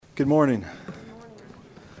Good morning.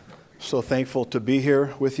 So thankful to be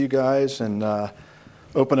here with you guys and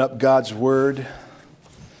open up God's Word.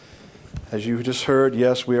 As you just heard,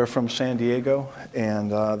 yes, we are from San Diego,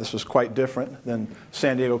 and this is quite different than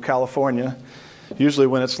San Diego, California. Usually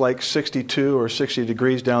when it's like 62 or 60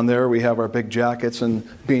 degrees down there, we have our big jackets and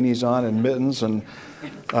beanies on and mittens, and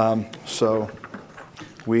so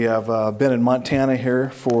we have been in Montana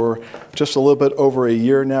here for just a little bit over a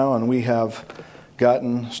year now, and we have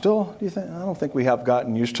gotten, I don't think we have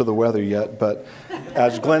gotten used to the weather yet, but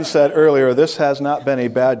as Glenn said earlier, this has not been a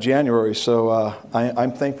bad January, so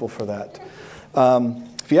I'm thankful for that.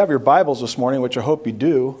 If you have your Bibles this morning, which I hope you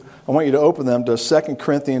do, I want you to open them to 2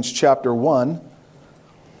 Corinthians chapter 1,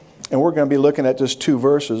 and we're going to be looking at just two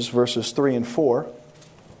verses 3 and 4.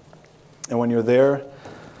 And when you're there,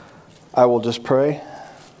 I will just pray,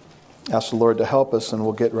 ask the Lord to help us, and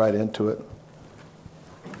we'll get right into it.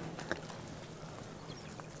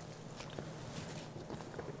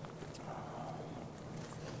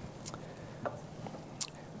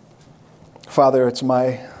 Father, it's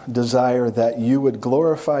my desire that you would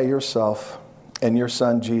glorify yourself and your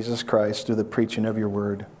Son, Jesus Christ, through the preaching of your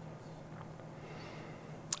word.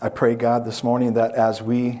 I pray, God, this morning that as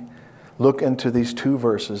we look into these two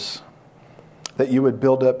verses, that you would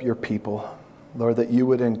build up your people. Lord, that you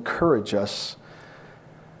would encourage us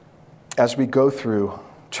as we go through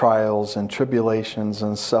trials and tribulations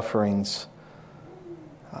and sufferings.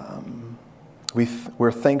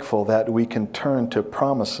 We're thankful that we can turn to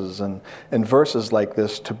promises and verses like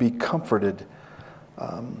this to be comforted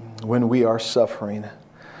when we are suffering.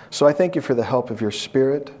 So I thank you for the help of your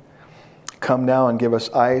Spirit. Come now and give us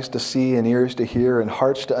eyes to see and ears to hear and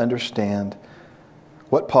hearts to understand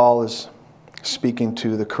what Paul is speaking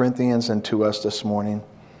to the Corinthians and to us this morning.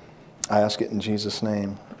 I ask it in Jesus'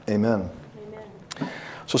 name. Amen.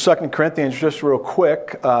 So 2 Corinthians, just real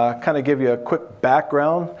quick, kind of give you a quick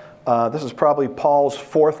background. This is probably Paul's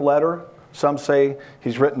fourth letter. Some say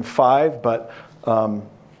he's written 5, but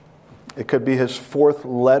it could be his fourth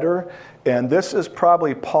letter. And this is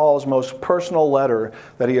probably Paul's most personal letter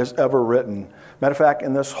that he has ever written. Matter of fact,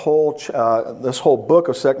 in this whole book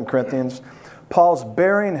of 2 Corinthians, Paul's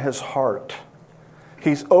bearing his heart.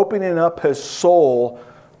 He's opening up his soul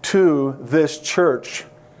to this church.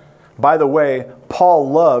 By the way,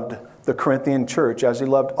 Paul loved the Corinthian church as he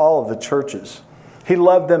loved all of the churches. He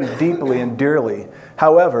loved them deeply and dearly.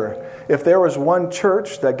 However, if there was one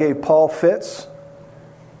church that gave Paul fits,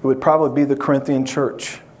 it would probably be the Corinthian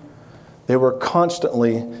church. They were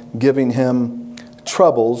constantly giving him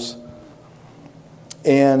troubles.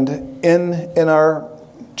 And in our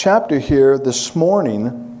chapter here this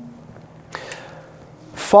morning,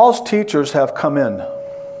 false teachers have come in.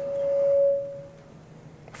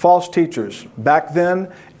 False teachers, back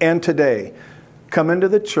then and today, come into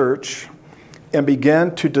the church and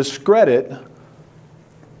began to discredit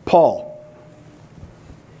Paul.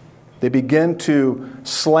 They begin to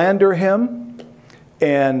slander him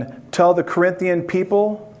and tell the Corinthian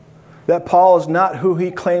people that Paul is not who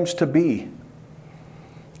he claims to be.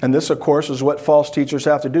 And this, of course, is what false teachers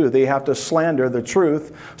have to do. They have to slander the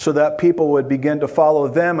truth so that people would begin to follow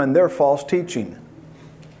them and their false teaching.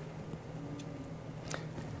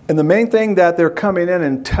 And the main thing that they're coming in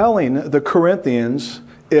and telling the Corinthians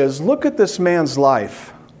is, look at this man's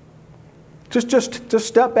life. Just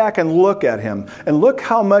step back and look at him. And look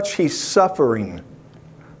how much he's suffering.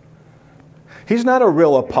 He's not a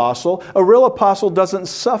real apostle. A real apostle doesn't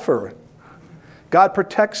suffer. God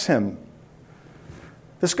protects him.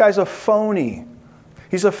 This guy's a phony.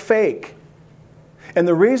 He's a fake. And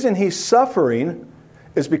the reason he's suffering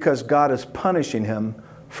is because God is punishing him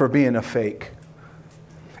for being a fake.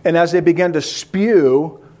 And as they begin to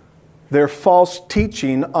spew their false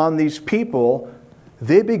teaching on these people,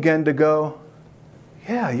 they begin to go,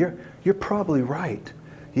 yeah, you're probably right.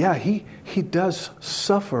 Yeah, he does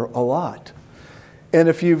suffer a lot. And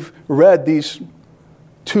if you've read these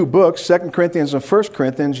two books, 2 Corinthians and 1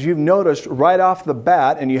 Corinthians, you've noticed right off the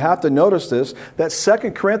bat, and you have to notice this, that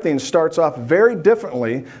 2 Corinthians starts off very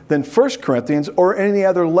differently than 1 Corinthians or any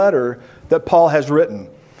other letter that Paul has written.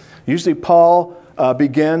 Usually Paul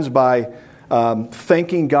begins by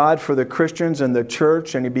thanking God for the Christians and the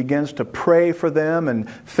church, and he begins to pray for them and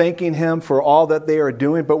thanking him for all that they are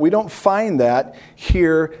doing. But we don't find that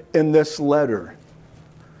here in this letter.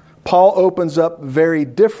 Paul opens up very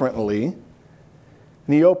differently,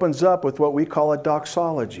 and he opens up with what we call a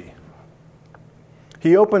doxology.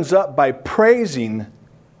 He opens up by praising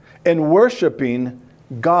and worshiping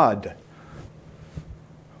God.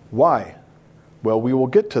 Why? Well, we will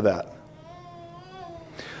get to that.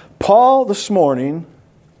 Paul this morning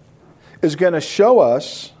is going to show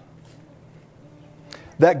us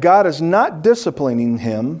that God is not disciplining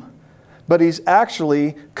him, but he's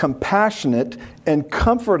actually compassionate and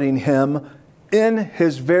comforting him in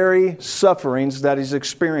his very sufferings that he's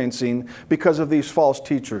experiencing because of these false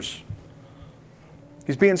teachers.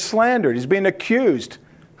 He's being slandered. He's being accused.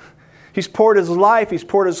 He's poured his life. He's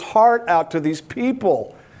poured his heart out to these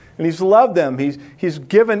people. And he's loved them. He's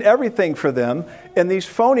given everything for them. And these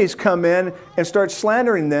phonies come in and start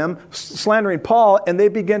slandering them, slandering Paul, and they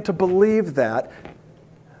begin to believe that.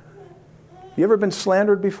 You ever been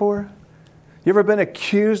slandered before? You ever been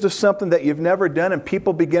accused of something that you've never done and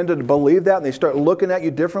people begin to believe that and they start looking at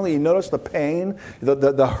you differently? You notice the pain,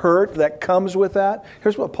 the hurt that comes with that?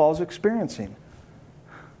 Here's what Paul's experiencing.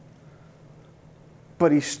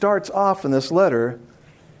 But he starts off in this letter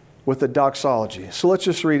with a doxology. So let's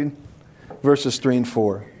just read verses 3 and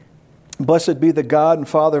 4. Blessed be the God and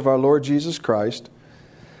Father of our Lord Jesus Christ,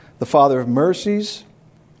 the Father of mercies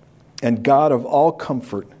and God of all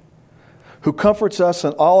comfort, who comforts us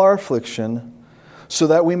in all our affliction, so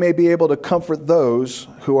that we may be able to comfort those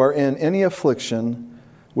who are in any affliction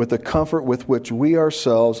with the comfort with which we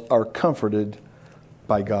ourselves are comforted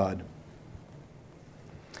by God.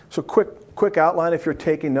 So quick outline if you're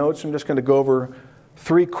taking notes. I'm just going to go over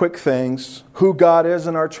 3 quick things. Who God is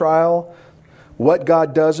in our trial, what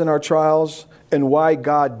God does in our trials, and why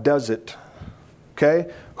God does it.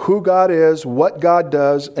 Okay? Who God is, what God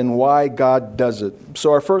does, and why God does it.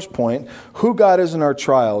 So our first point, who God is in our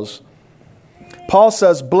trials. Paul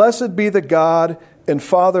says, blessed be the God and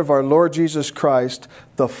Father of our Lord Jesus Christ,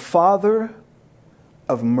 the Father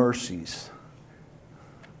of mercies.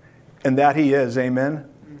 And that He is, amen?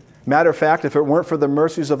 Matter of fact, if it weren't for the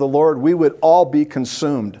mercies of the Lord, we would all be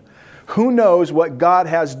consumed. Who knows what God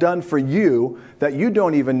has done for you that you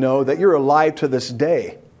don't even know that you're alive to this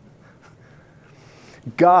day?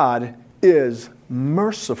 God is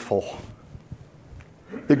merciful.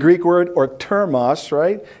 The Greek word, or termos,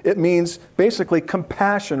 right? It means basically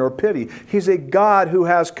compassion or pity. He's a God who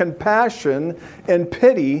has compassion and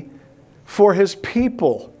pity for His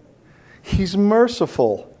people. He's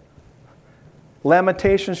merciful.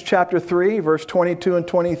 Lamentations chapter 3, verse 22 and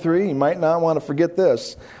 23. You might not want to forget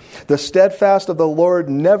this. The steadfast of the Lord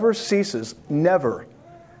never ceases. Never.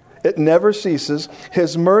 It never ceases.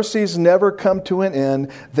 His mercies never come to an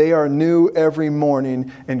end. They are new every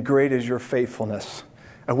morning, and great is your faithfulness.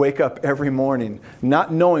 I wake up every morning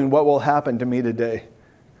not knowing what will happen to me today.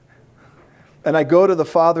 And I go to the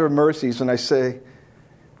Father of mercies and I say,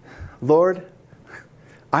 Lord,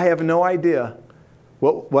 I have no idea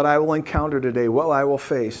what I will encounter today, what I will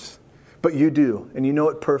face. But you do, and you know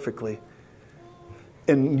it perfectly.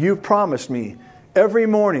 And you've promised me every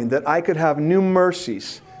morning that I could have new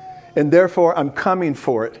mercies. And therefore, I'm coming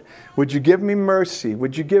for it. Would you give me mercy?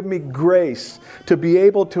 Would you give me grace to be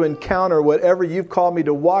able to encounter whatever you've called me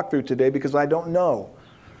to walk through today, because I don't know?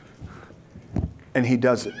 And He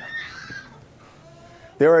does it.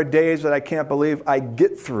 There are days that I can't believe I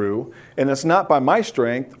get through, and it's not by my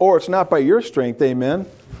strength, or it's not by your strength, amen?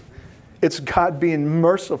 It's God being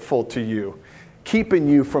merciful to you, keeping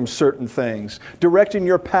you from certain things, directing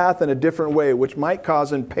your path in a different way, which might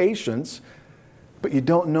cause impatience, but you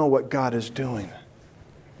don't know what God is doing.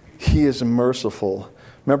 He is merciful.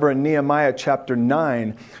 Remember in Nehemiah chapter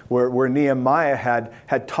 9, where Nehemiah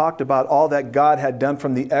had talked about all that God had done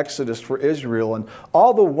from the Exodus for Israel and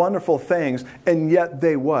all the wonderful things, and yet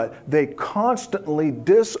they what? They constantly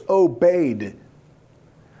disobeyed.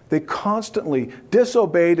 They constantly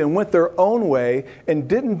disobeyed and went their own way and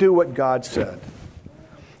didn't do what God said.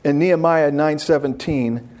 In Nehemiah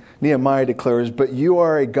 9:17, Nehemiah declares, but you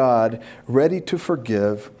are a God ready to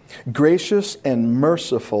forgive, gracious and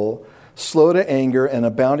merciful, slow to anger and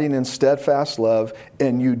abounding in steadfast love,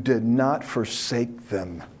 and you did not forsake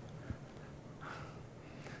them.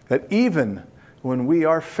 That even when we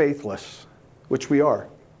are faithless, which we are,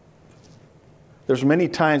 there's many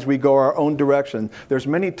times we go our own direction. There's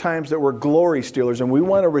many times that we're glory stealers and we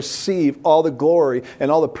want to receive all the glory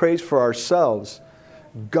and all the praise for ourselves.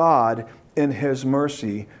 God, in His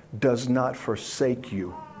mercy, does not forsake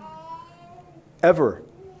you. Ever.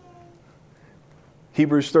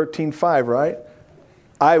 Hebrews 13:5, right?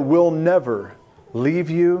 I will never leave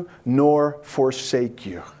you nor forsake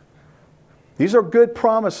you. These are good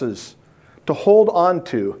promises to hold on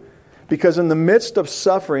to, because in the midst of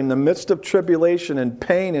suffering, in the midst of tribulation and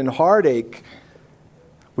pain and heartache,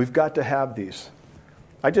 we've got to have these.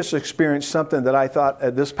 I just experienced something that I thought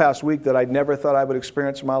this past week that I'd never thought I would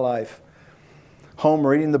experience in my life. home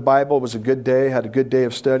reading the Bible. It was a good day, had a good day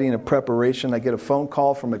of studying and preparation. I get a phone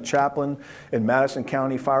call from a chaplain in Madison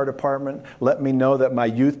County Fire Department, let me know that my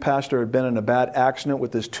youth pastor had been in a bad accident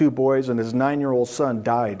with his 2 boys and his 9-year-old son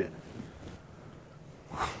died.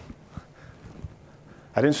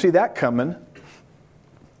 I didn't see that coming.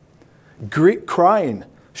 Crying,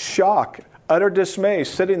 shock, utter dismay,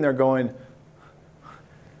 sitting there going,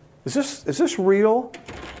 is this real?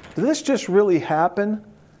 Did this just really happen?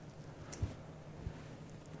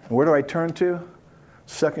 And where do I turn to?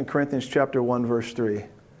 2 Corinthians chapter 1, verse 3.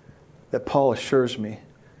 That Paul assures me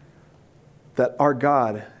that our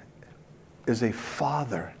God is a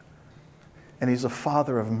Father, and He's a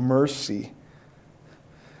Father of mercy.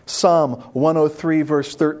 Psalm 103,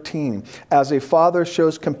 verse 13. As a father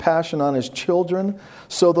shows compassion on his children,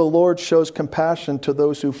 so the Lord shows compassion to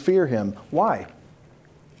those who fear Him. Why?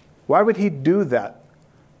 Why would He do that?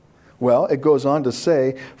 Well, it goes on to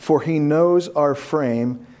say, for He knows our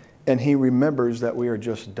frame, and He remembers that we are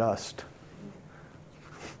just dust.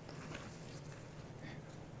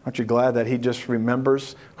 Aren't you glad that He just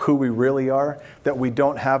remembers who we really are? That we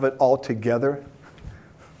don't have it all together?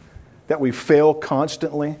 That we fail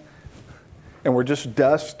constantly? And we're just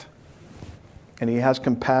dust? And He has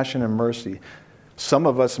compassion and mercy. Some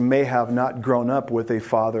of us may have not grown up with a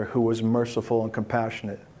father who was merciful and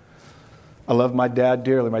compassionate. I love my dad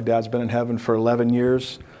dearly. My dad's been in heaven for 11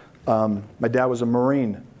 years. My dad was a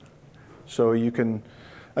Marine. So you can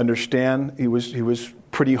understand he was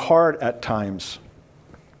pretty hard at times.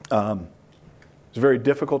 It was very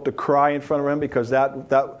difficult to cry in front of him because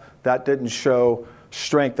that didn't show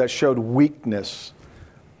strength. That showed weakness.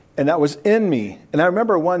 And that was in me. And I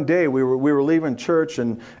remember one day we were leaving church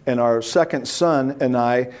and our second son and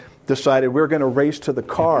I decided we were going to race to the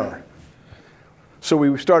car. So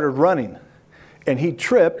we started running. And he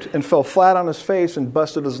tripped and fell flat on his face and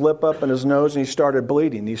busted his lip up and his nose, and he started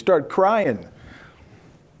bleeding. He started crying.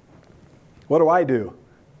 What do?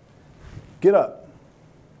 Get up.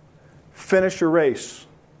 Finish your race.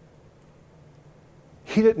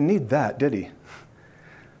 He didn't need that, did he?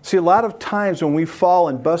 See, a lot of times when we fall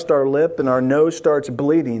and bust our lip and our nose starts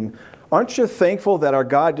bleeding, aren't you thankful that our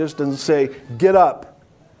God just doesn't say, get up,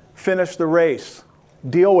 finish the race,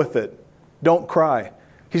 deal with it, don't cry?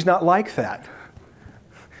 He's not like that.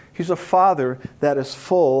 He's a Father that is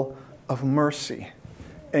full of mercy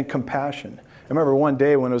and compassion. I remember one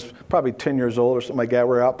day when I was probably 10 years old or something like that, we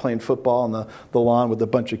were out playing football on the lawn with a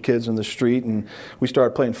bunch of kids in the street, and we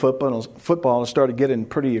started playing football and it started getting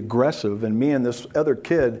pretty aggressive, and me and this other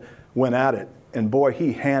kid went at it, and boy,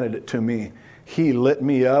 he handed it to me. He lit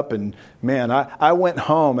me up, and man, I went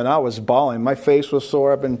home and I was bawling. My face was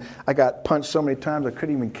sore up, and I got punched so many times I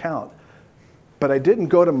couldn't even count. But I didn't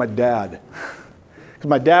go to my dad. Because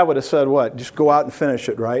my dad would have said, what? Just go out and finish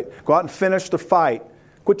it, right? Go out and finish the fight.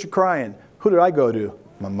 Quit your crying. Who did I go to?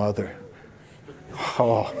 My mother.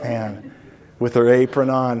 Oh, man. With her apron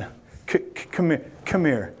on. Come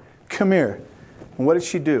here. And what did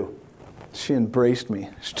she do? She embraced me.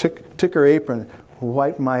 She took her apron,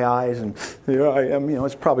 wiped my eyes, and there I am. You know,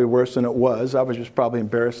 it's probably worse than it was. I was just probably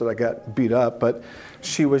embarrassed that I got beat up. But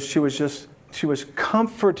she was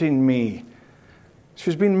comforting me. She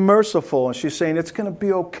was being merciful, and she's saying, it's going to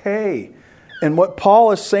be okay. And what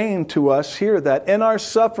Paul is saying to us here, that in our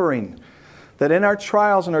suffering, that in our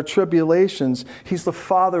trials and our tribulations, He's the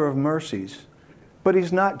Father of mercies. But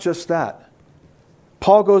He's not just that.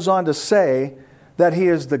 Paul goes on to say that He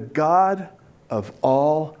is the God of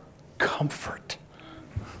all comfort.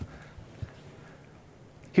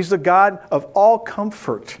 He's the God of all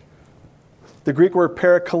comfort. The Greek word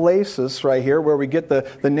paraklesis right here, where we get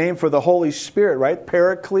the name for the Holy Spirit, right?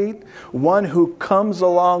 Paraclete, one who comes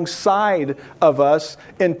alongside of us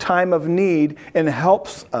in time of need and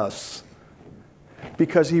helps us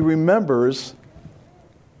because He remembers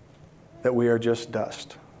that we are just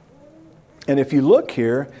dust. And if you look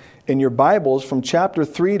here in your Bibles from chapter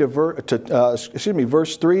 3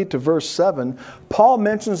 verse 3 to verse 7, Paul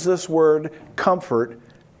mentions this word comfort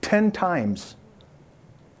 10 times.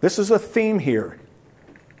 This is a theme here.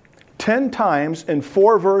 10 times in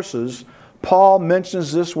 4 verses, Paul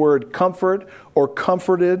mentions this word comfort or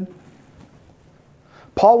comforted.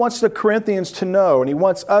 Paul wants the Corinthians to know, and he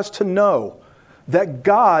wants us to know, that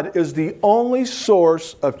God is the only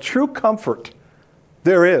source of true comfort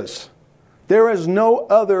there is. There is no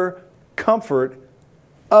other comfort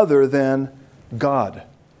other than God.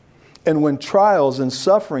 And when trials and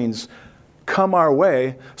sufferings come our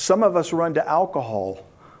way, some of us run to alcohol.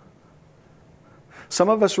 Some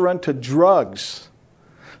of us run to drugs.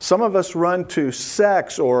 Some of us run to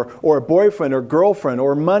sex or a boyfriend or girlfriend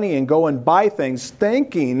or money and go and buy things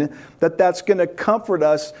thinking that that's going to comfort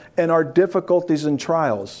us in our difficulties and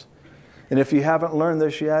trials. And if you haven't learned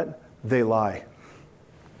this yet, they lie.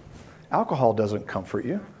 Alcohol doesn't comfort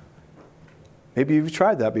you. Maybe you've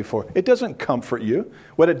tried that before. It doesn't comfort you.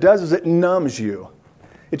 What it does is it numbs you.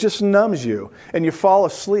 It just numbs you. And you fall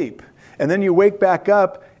asleep. And then you wake back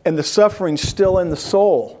up and the suffering's still in the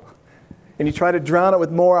soul. And you try to drown it with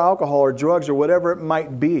more alcohol or drugs or whatever it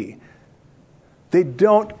might be. They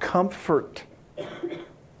don't comfort.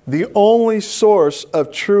 The only source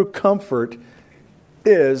of true comfort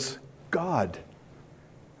is God.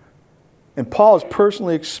 And Paul has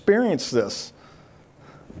personally experienced this.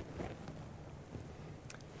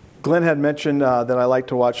 Glenn had mentioned that I like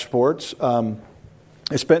to watch sports. I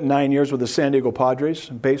spent 9 years with the San Diego Padres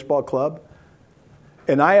baseball club.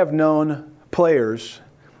 And I have known players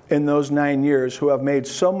in those 9 years who have made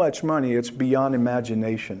so much money, it's beyond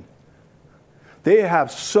imagination. They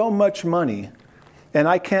have so much money, and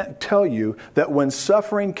I can't tell you that when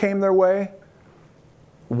suffering came their way,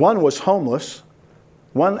 one was homeless,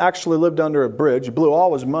 one actually lived under a bridge, blew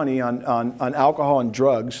all his money on alcohol and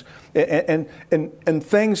drugs, and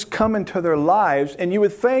things come into their lives, and you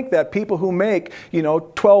would think that people who make,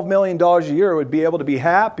 $12 million a year would be able to be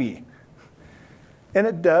happy. And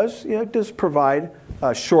it does, it does provide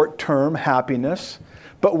short-term happiness.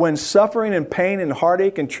 But when suffering and pain and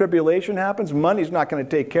heartache and tribulation happens, money's not going to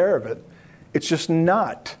take care of it. It's just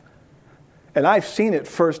not. And I've seen it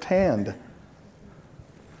firsthand.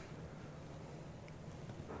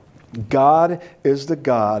 God is the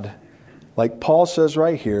God, like Paul says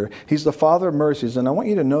right here, He's the Father of mercies. And I want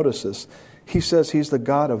you to notice this. He says He's the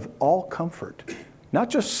God of all comfort, not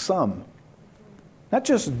just some. Not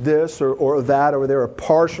just this or that or there or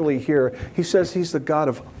partially here. He says He's the God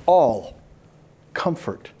of all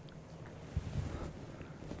comfort.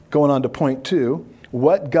 Going on to point 2,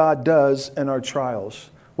 what God does in our trials.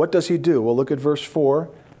 What does He do? Well, look at verse 4.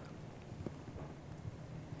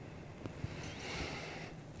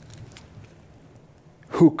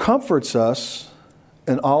 Who comforts us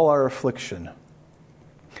in all our affliction.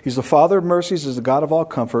 He's the Father of mercies, is the God of all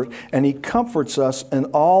comfort, and He comforts us in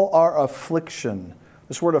all our affliction.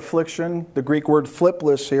 This word affliction, the Greek word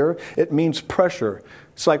philiplos here, it means pressure.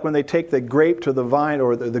 It's like when they take the grape to the vine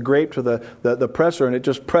or the grape to the presser and it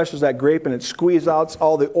just presses that grape and it squeezes out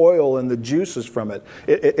all the oil and the juices from it.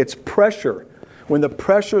 It's pressure. When the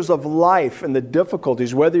pressures of life and the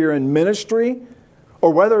difficulties, whether you're in ministry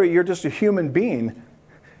or whether you're just a human being,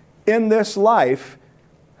 in this life,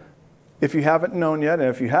 if you haven't known yet, and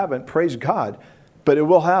if you haven't, praise God, but it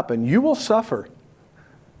will happen. You will suffer.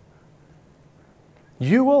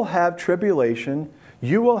 You will have tribulation,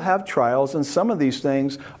 you will have trials, and some of these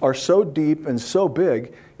things are so deep and so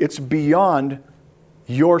big, it's beyond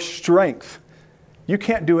your strength. You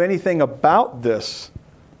can't do anything about this.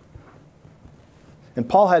 And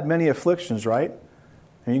Paul had many afflictions, right?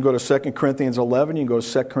 And you can go to 2 Corinthians 11, you can go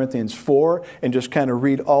to 2 Corinthians 4, and just kind of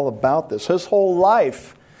read all about this. His whole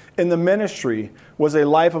life in the ministry was a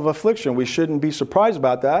life of affliction. We shouldn't be surprised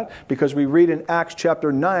about that because we read in Acts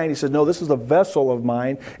chapter 9, he says, no, this is a vessel of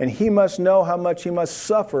mine, and he must know how much he must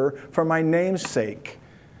suffer for my name's sake.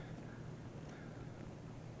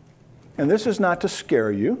 And this is not to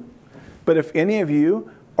scare you, but if any of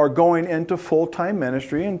you are going into full-time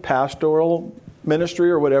ministry and pastoral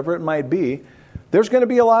ministry or whatever it might be, there's going to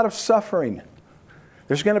be a lot of suffering.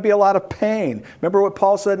 There's going to be a lot of pain. Remember what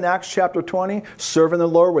Paul said in Acts chapter 20? Serving the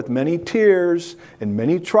Lord with many tears and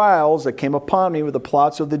many trials that came upon me with the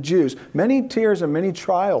plots of the Jews. Many tears and many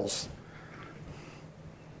trials.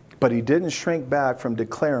 But he didn't shrink back from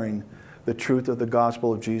declaring the truth of the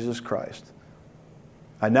gospel of Jesus Christ.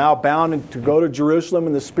 I'm now bound to go to Jerusalem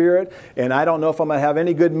in the Spirit, and I don't know if I'm going to have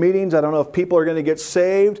any good meetings. I don't know if people are going to get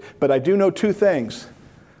saved, but I do know two things.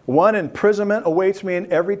 One, imprisonment awaits me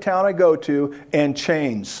in every town I go to, and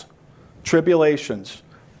chains, tribulations,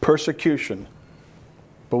 persecution.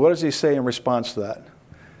 But what does he say in response to that?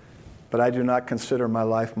 But I do not consider my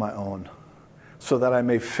life my own, so that I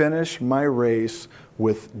may finish my race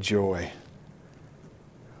with joy.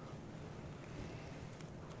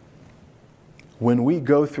 When we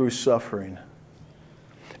go through suffering,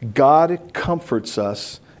 God comforts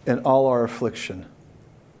us in all our affliction.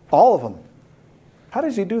 All of them. How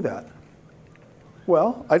does he do that?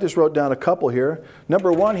 Well, I just wrote down a couple here. Number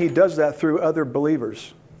one, he does that through other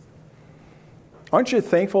believers. Aren't you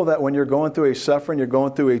thankful that when you're going through a suffering, you're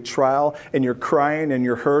going through a trial, and you're crying and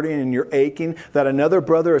you're hurting and you're aching, that another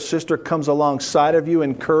brother or sister comes alongside of you,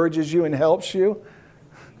 encourages you, and helps you?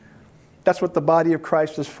 That's what the body of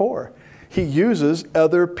Christ is for. He uses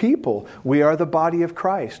other people. We are the body of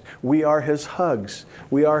Christ. We are His hugs.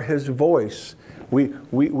 We are His voice.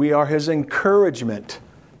 We are His encouragement.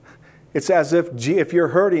 It's as if you're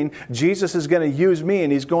hurting, Jesus is going to use me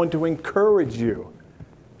and He's going to encourage you.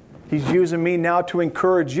 He's using me now to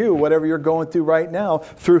encourage you, whatever you're going through right now,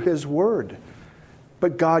 through His Word.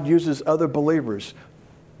 But God uses other believers.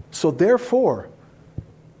 So therefore,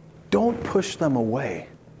 don't push them away.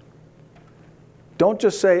 Don't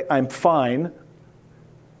just say, I'm fine,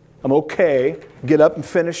 I'm okay, get up and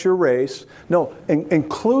finish your race. No,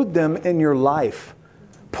 include them in your life.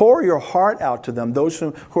 Pour your heart out to them, those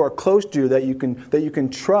who are close to you that you can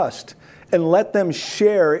trust, and let them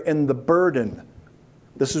share in the burden.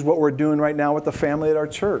 This is what we're doing right now with the family at our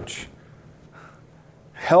church.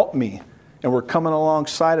 Help me. And we're coming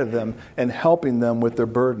alongside of them and helping them with their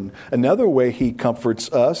burden. Another way He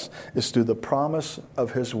comforts us is through the promise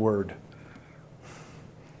of His Word.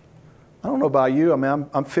 I don't know about you. I mean,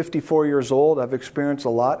 I'm 54 years old. I've experienced a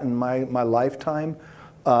lot in my lifetime.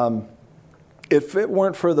 If it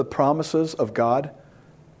weren't for the promises of God,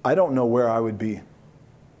 I don't know where I would be.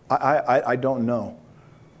 I don't know.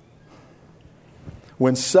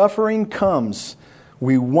 When suffering comes,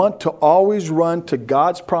 we want to always run to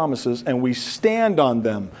God's promises and we stand on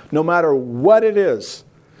them, no matter what it is.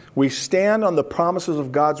 We stand on the promises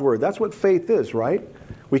of God's Word. That's what faith is, right?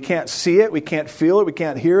 We can't see it, we can't feel it, we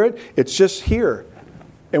can't hear it. It's just here.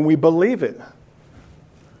 And we believe it.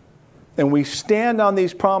 And we stand on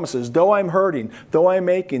these promises. Though I'm hurting, though I'm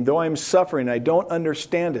aching, though I'm suffering, I don't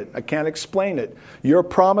understand it. I can't explain it. Your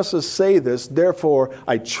promises say this, therefore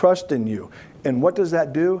I trust in you. And what does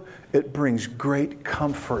that do? It brings great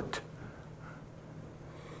comfort.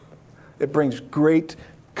 It brings great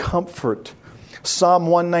comfort. Psalm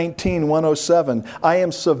 119, 107. I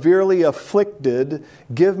am severely afflicted.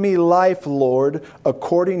 Give me life, Lord,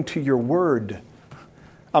 according to your word.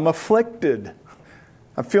 I'm afflicted.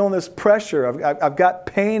 I'm feeling this pressure. I've got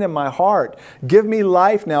pain in my heart. Give me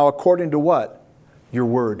life now according to what? Your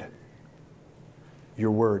word.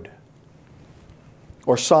 Your word.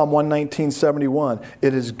 Or Psalm 119, 71.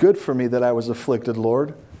 It is good for me that I was afflicted,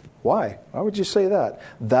 Lord. Why? Why would you say that?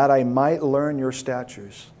 That I might learn your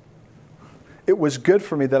statutes. It was good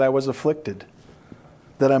for me that I was afflicted,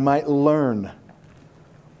 that I might learn.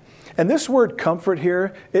 And this word comfort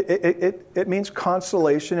here, it means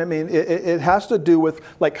consolation. I mean, it has to do with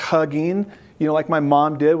like hugging, you know, like my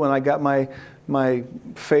mom did when I got my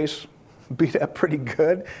face beat up pretty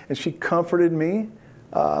good, and she comforted me.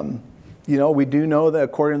 You know, we do know that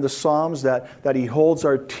according to the Psalms that He holds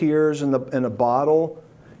our tears in a bottle.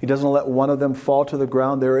 He doesn't let one of them fall to the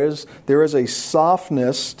ground. There is a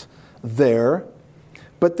softness there.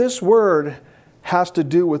 But this word has to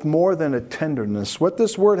do with more than a tenderness. What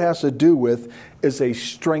this word has to do with is a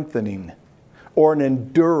strengthening or an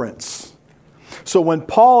endurance. So when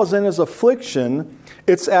Paul is in his affliction,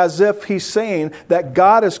 it's as if he's saying that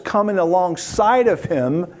God is coming alongside of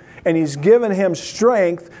him and He's given him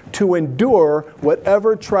strength to endure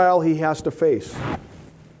whatever trial he has to face.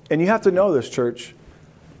 And you have to know this, church,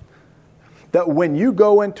 that when you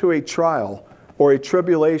go into a trial or a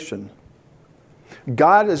tribulation,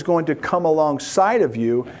 God is going to come alongside of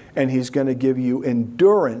you and He's going to give you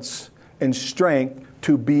endurance and strength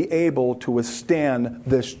to be able to withstand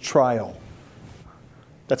this trial.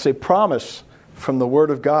 That's a promise from the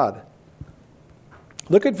Word of God.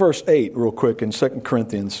 Look at verse 8 real quick in 2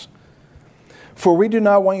 Corinthians. For we do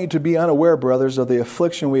not want you to be unaware, brothers, of the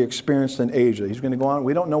affliction we experienced in Asia. He's going to go on.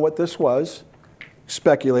 We don't know what this was.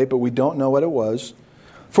 Speculate, but we don't know what it was.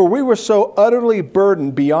 For we were so utterly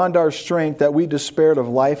burdened beyond our strength that we despaired of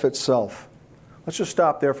life itself. Let's just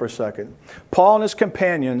stop there for a second. Paul and his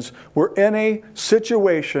companions were in a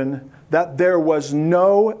situation that there was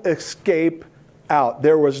no escape out.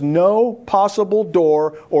 There was no possible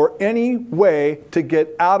door or any way to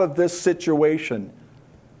get out of this situation.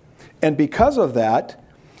 And because of that,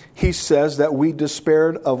 he says that we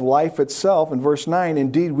despaired of life itself. In verse 9,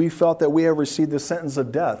 indeed, we felt that we have received the sentence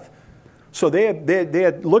of death. So they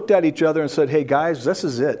had looked at each other and said, hey guys, this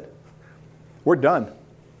is it. We're done.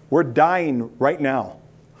 We're dying right now.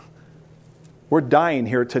 We're dying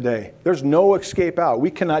here today. There's no escape out. We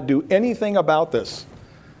cannot do anything about this.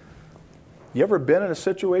 You ever been in a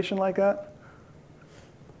situation like that?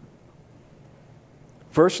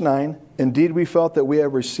 Verse 9, indeed we felt that we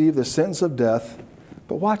have received the sentence of death.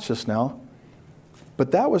 But watch this now.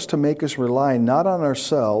 But that was to make us rely not on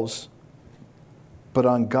ourselves, but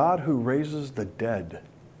on God who raises the dead.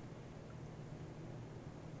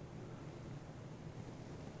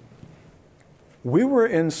 We were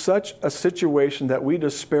in such a situation that we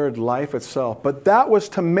despaired life itself. But that was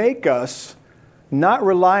to make us not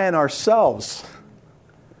rely on ourselves.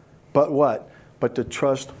 But what? But to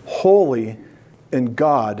trust wholly in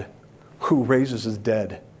God who raises the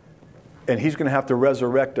dead. And He's going to have to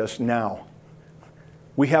resurrect us now.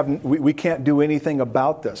 We can't do anything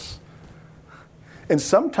about this. And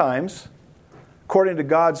sometimes, according to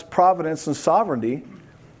God's providence and sovereignty,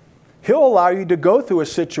 He'll allow you to go through a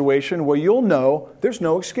situation where you'll know there's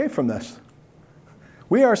no escape from this.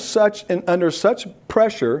 We are under such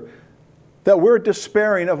pressure that we're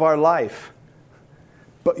despairing of our life.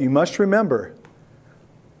 But you must remember,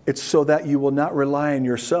 it's so that you will not rely on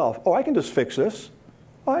yourself. Oh, I can just fix this.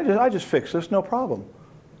 Oh, I just fix this, no problem.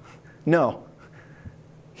 No.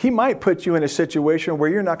 He might put you in a situation where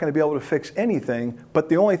you're not going to be able to fix anything, but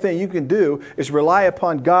the only thing you can do is rely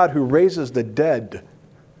upon God who raises the dead.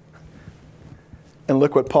 And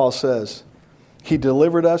look what Paul says. He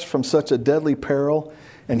delivered us from such a deadly peril,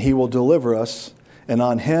 and He will deliver us. And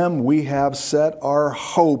on Him we have set our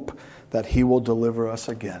hope that He will deliver us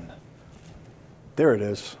again. There it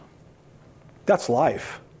is. That's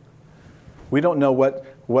life. We don't know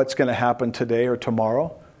what's going to happen today or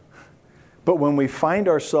tomorrow. But when we find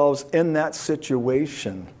ourselves in that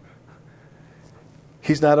situation,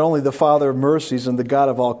 He's not only the Father of mercies and the God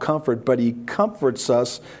of all comfort, but He comforts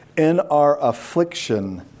us in our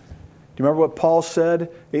affliction. Do you remember what Paul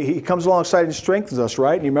said? He comes alongside and strengthens us,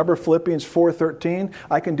 right? And you remember Philippians 4:13?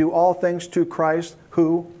 I can do all things through Christ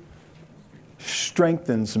who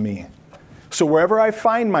strengthens me. So wherever I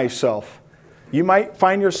find myself, you might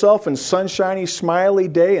find yourself in sunshiny, smiley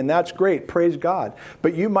day, and that's great. Praise God.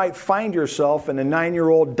 But you might find yourself and a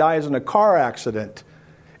 9-year-old dies in a car accident.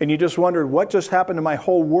 And you just wondered, what just happened to my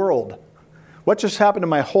whole world? What just happened to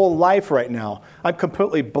my whole life right now? I'm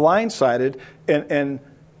completely blindsided, and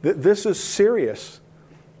this is serious.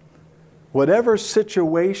 Whatever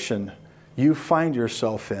situation you find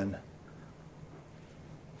yourself in,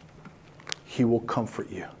 He will comfort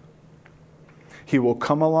you. He will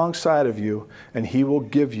come alongside of you, and He will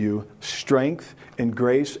give you strength and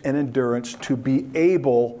grace and endurance to be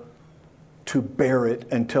able to bear it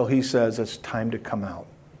until He says it's time to come out.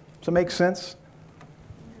 Does that make sense?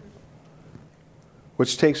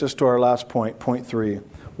 Which takes us to our last point, point 3.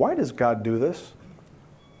 Why does God do this?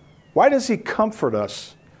 Why does He comfort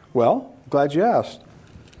us? Well, I'm glad you asked.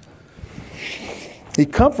 He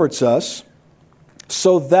comforts us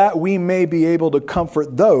so that we may be able to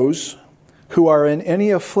comfort those who are in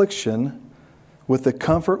any affliction with the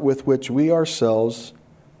comfort with which we ourselves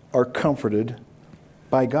are comforted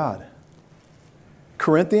by God.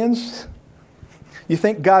 Corinthians, you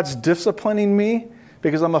think God's disciplining me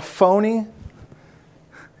because I'm a phony?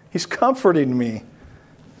 He's comforting me.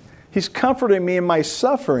 He's comforting me in my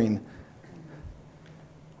suffering.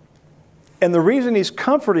 And the reason He's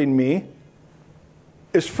comforting me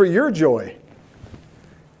is for your joy.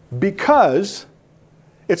 Because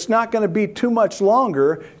it's not going to be too much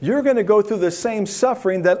longer. You're going to go through the same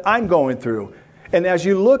suffering that I'm going through. And as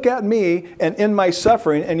you look at me and in my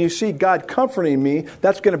suffering and you see God comforting me,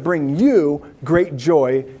 that's going to bring you great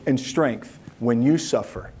joy and strength when you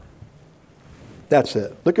suffer. That's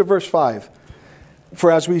it. Look at verse 5.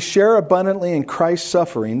 For as we share abundantly in Christ's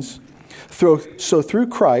sufferings, so through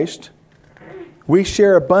Christ, we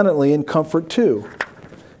share abundantly in comfort too.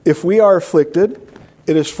 If we are afflicted,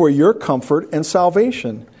 it is for your comfort and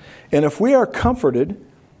salvation. And if we are comforted,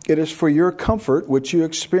 it is for your comfort which you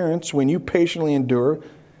experience when you patiently endure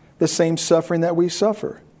the same suffering that we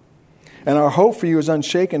suffer. And our hope for you is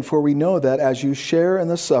unshaken, for we know that as you share in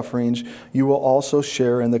the sufferings, you will also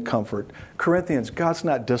share in the comfort. Corinthians, God's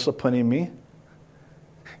not disciplining me.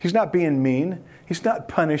 He's not being mean. He's not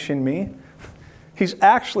punishing me. He's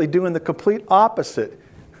actually doing the complete opposite.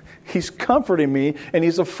 He's comforting me, and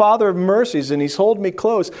He's a Father of mercies, and He's holding me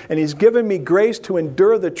close, and He's given me grace to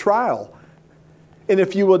endure the trial. And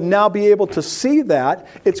if you will now be able to see that,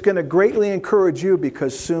 it's going to greatly encourage you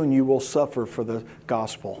because soon you will suffer for the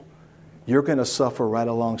gospel. You're going to suffer right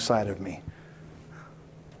alongside of me.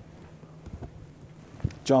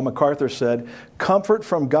 John MacArthur said, comfort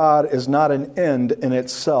from God is not an end in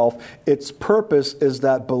itself. Its purpose is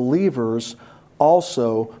that believers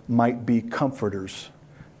also might be comforters.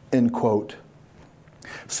 End quote.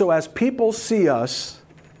 So as people see us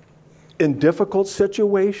in difficult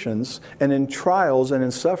situations and in trials and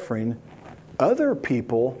in suffering, other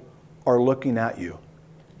people are looking at you.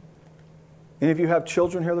 Any of you have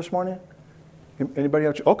children here this morning? Anybody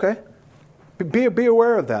have children? Okay. Be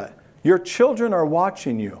aware of that. Your children are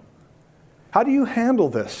watching you. How do you handle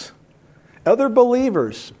this? Other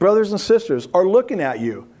believers, brothers and sisters, are looking at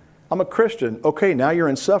you. I'm a Christian. Okay, now you're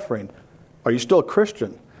in suffering. Are you still a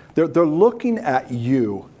Christian? They're looking at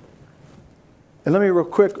you. And let me real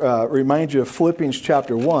quick remind you of Philippians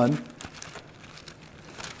chapter 1,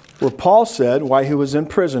 where Paul said, why he was in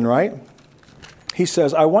prison, right? He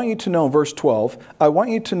says, I want you to know, verse 12, I want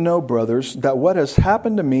you to know, brothers, that what has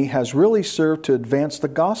happened to me has really served to advance the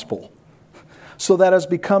gospel, so that has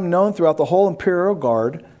become known throughout the whole imperial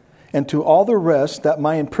guard and to all the rest that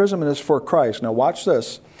my imprisonment is for Christ. Now watch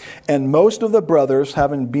this. And most of the brothers,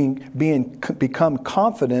 having become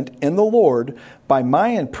confident in the Lord by my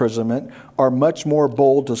imprisonment, are much more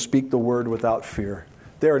bold to speak the word without fear.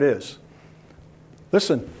 There it is.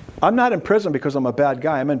 Listen, I'm not in prison because I'm a bad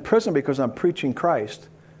guy. I'm in prison because I'm preaching Christ.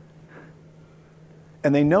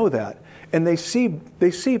 And they know that. And they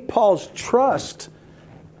see Paul's trust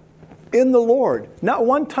in the Lord. Not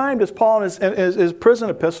one time does Paul in his prison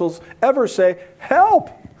epistles ever say, help!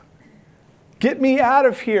 Get me out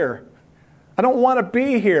of here. I don't want to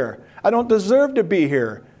be here. I don't deserve to be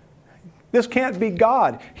here. This can't be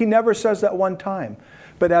God. He never says that one time.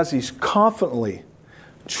 But as he's confidently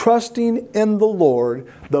trusting in the Lord,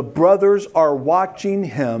 the brothers are watching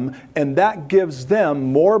him, and that gives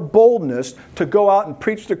them more boldness to go out and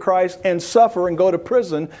preach to Christ and suffer and go to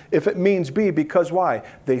prison if it means be. Because why?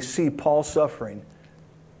 They see Paul suffering.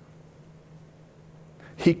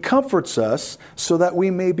 He comforts us so that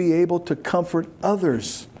we may be able to comfort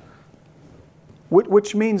others.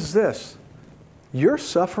 Which means this. You're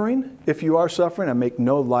suffering. If you are suffering, I make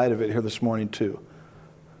no light of it here this morning too.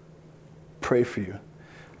 Pray for you.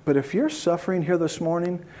 But if you're suffering here this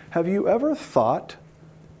morning, have you ever thought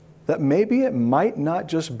that maybe it might not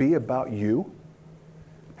just be about you?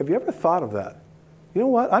 Have you ever thought of that? You know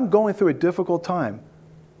what? I'm going through a difficult time.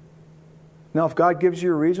 Now, if God gives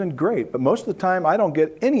you a reason, great. But most of the time, I don't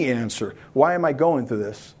get any answer. Why am I going through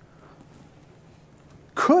this?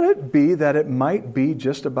 Could it be that it might be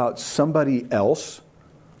just about somebody else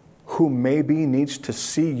who maybe needs to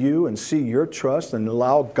see you and see your trust and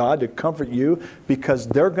allow God to comfort you because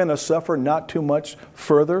they're going to suffer not too much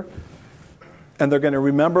further? And they're going to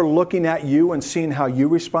remember looking at you and seeing how you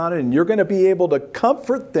responded, and you're going to be able to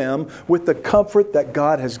comfort them with the comfort that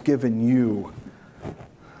God has given you.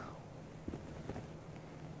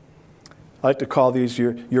 I like to call these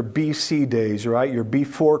your BC days, right? Your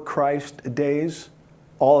before Christ days.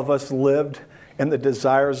 All of us lived in the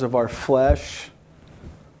desires of our flesh,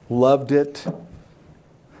 loved it.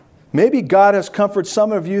 Maybe God has comforted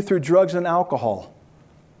some of you through drugs and alcohol.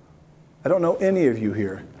 I don't know any of you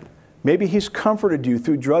here. Maybe He's comforted you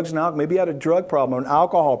through drugs and alcohol. Maybe you had a drug problem or an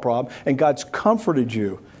alcohol problem, and God's comforted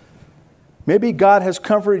you. Maybe God has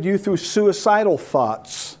comforted you through suicidal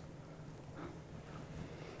thoughts.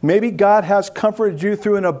 Maybe God has comforted you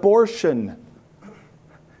through an abortion. And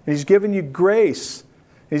He's given you grace.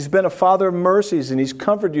 He's been a Father of mercies, and He's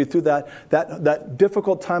comforted you through that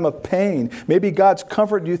difficult time of pain. Maybe God's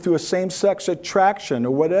comforted you through a same-sex attraction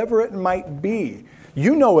or whatever it might be.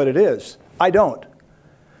 You know what it is. I don't.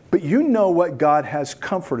 But you know what God has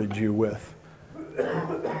comforted you with.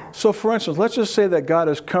 So for instance, let's just say that God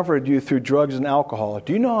has comforted you through drugs and alcohol.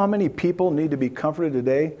 Do you know how many people need to be comforted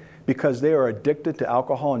today because they are addicted to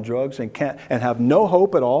alcohol and drugs and have no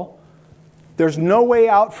hope at all? There's no way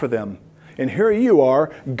out for them. And here you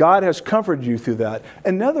are, God has comforted you through that.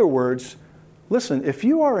 In other words, listen, if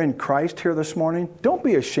you are in Christ here this morning, don't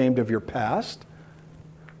be ashamed of your past.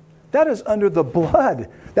 That is under the blood.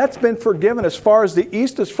 That's been forgiven as far as the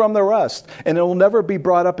east is from the west, and it will never be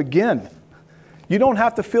brought up again. You don't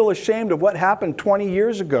have to feel ashamed of what happened 20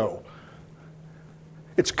 years ago.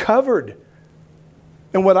 It's covered.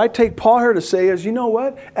 And what I take Paul here to say is, you know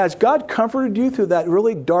what? As God comforted you through that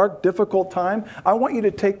really dark, difficult time, I want you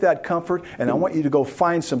to take that comfort and I want you to go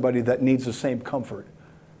find somebody that needs the same comfort.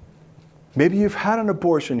 Maybe you've had an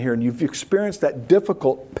abortion here and you've experienced that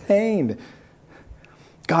difficult pain.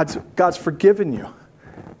 God's forgiven you.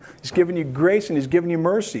 He's given you grace and He's given you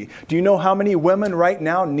mercy. Do you know how many women right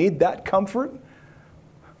now need that comfort?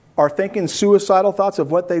 Are thinking suicidal thoughts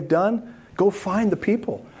of what they've done? Go find the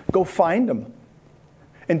people. Go find them.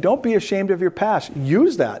 And don't be ashamed of your past.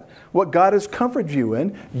 Use that. What God has comforted you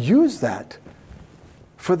in, use that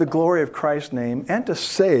for the glory of Christ's name and to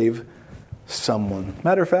save someone.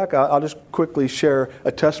 Matter of fact, I'll just quickly share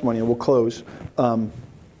a testimony and we'll close.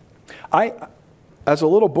 As a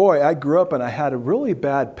little boy, I grew up and I had a really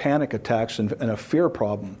bad panic attacks and a fear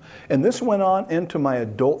problem. And this went on into my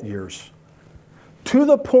adult years to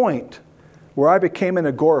the point where I became an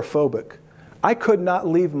agoraphobic. I could not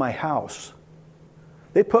leave my house.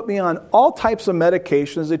 They put me on all types of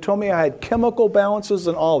medications. They told me I had chemical balances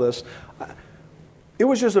and all this. It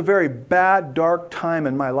was just a very bad, dark time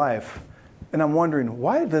in my life. And I'm wondering,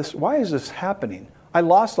 why is this happening? I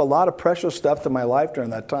lost a lot of precious stuff in my life during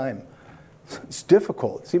that time. It's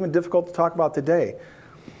difficult. It's even difficult to talk about today.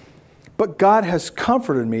 But God has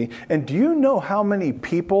comforted me. And do you know how many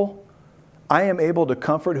people I am able to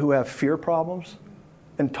comfort who have fear problems?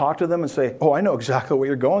 And talk to them and say, oh, I know exactly what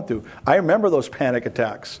you're going through. I remember those panic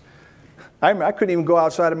attacks. I couldn't even go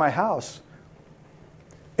outside of my house.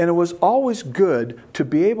 And it was always good to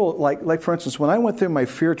be able, like for instance, when I went through my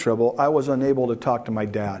fear trouble, I was unable to talk to my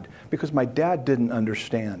dad because my dad didn't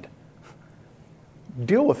understand.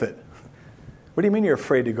 Deal with it. What do you mean you're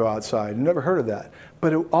afraid to go outside? I've never heard of that.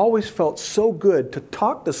 But it always felt so good to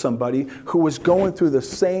talk to somebody who was going through the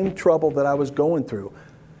same trouble that I was going through.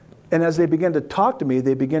 And as they began to talk to me,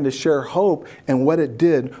 they began to share hope. And what it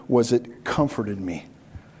did was it comforted me.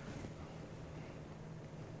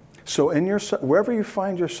 So wherever you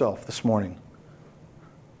find yourself this morning,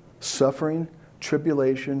 suffering,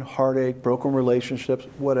 tribulation, heartache, broken relationships,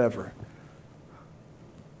 whatever,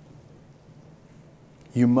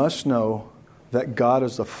 you must know that God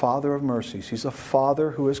is the Father of mercies. He's a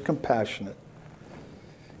Father who is compassionate.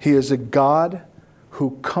 He is a God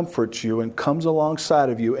who comforts you and comes alongside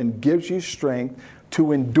of you and gives you strength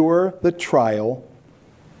to endure the trial.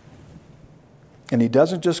 And He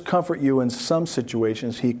doesn't just comfort you in some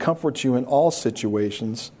situations. He comforts you in all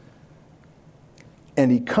situations.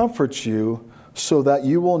 And He comforts you so that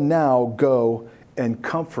you will now go and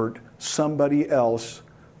comfort somebody else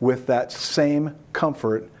with that same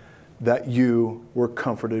comfort that you were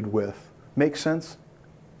comforted with. Make sense?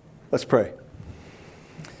 Let's pray.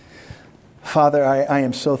 Father, I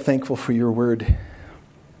am so thankful for your word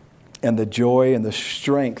and the joy and the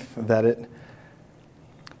strength that it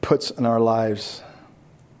puts in our lives.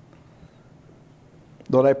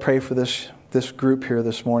 Lord, I pray for this group here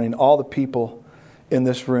this morning, all the people in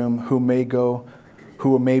this room who may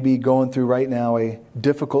be going through right now a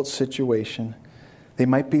difficult situation. They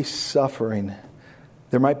might be suffering.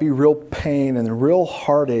 There might be real pain and real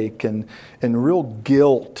heartache and real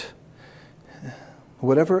guilt.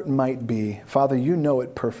 Whatever it might be, Father, you know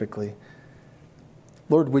it perfectly.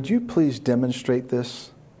 Lord, would you please demonstrate this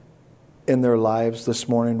in their lives this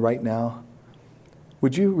morning, right now?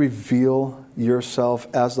 Would you reveal yourself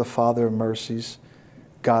as the Father of mercies,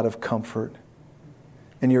 God of comfort?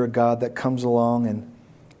 And you're a God that comes along and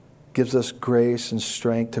gives us grace and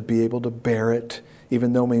strength to be able to bear it,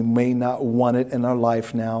 even though we may not want it in our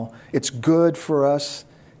life now. It's good for us.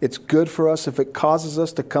 It's good for us if it causes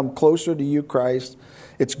us to come closer to you, Christ.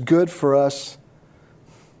 It's good for us.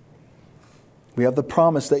 We have the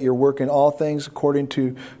promise that you're working all things according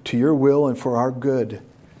to your will and for our good.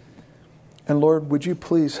 And Lord, would you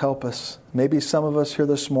please help us? Maybe some of us here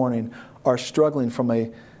this morning are struggling from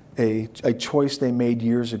a choice they made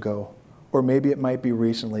years ago. Or maybe it might be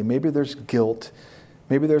recently. Maybe there's guilt.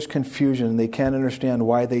 Maybe there's confusion and they can't understand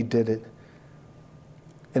why they did it.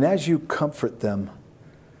 And as you comfort them,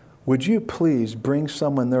 would you please bring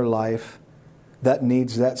someone in their life that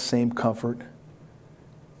needs that same comfort?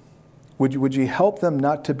 Would you help them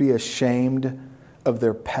not to be ashamed of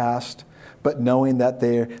their past, but knowing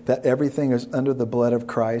that everything is under the blood of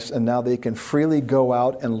Christ, and now they can freely go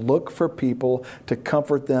out and look for people to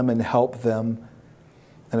comfort them and help them,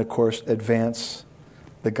 and of course advance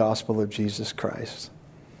the gospel of Jesus Christ.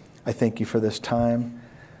 I thank you for this time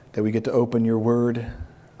that we get to open your word.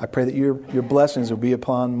 I pray that your blessings will be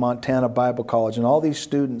upon Montana Bible College and all these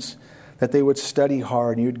students, that they would study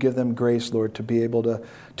hard and you'd give them grace, Lord, to be able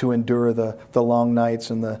to endure the long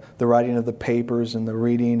nights and the writing of the papers and the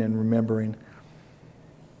reading and remembering.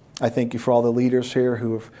 I thank you for all the leaders here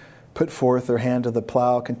who have put forth their hand to the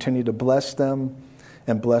plow. Continue to bless them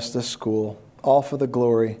and bless this school, all for the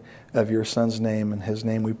glory of your Son's name. In his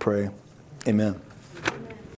name we pray. Amen.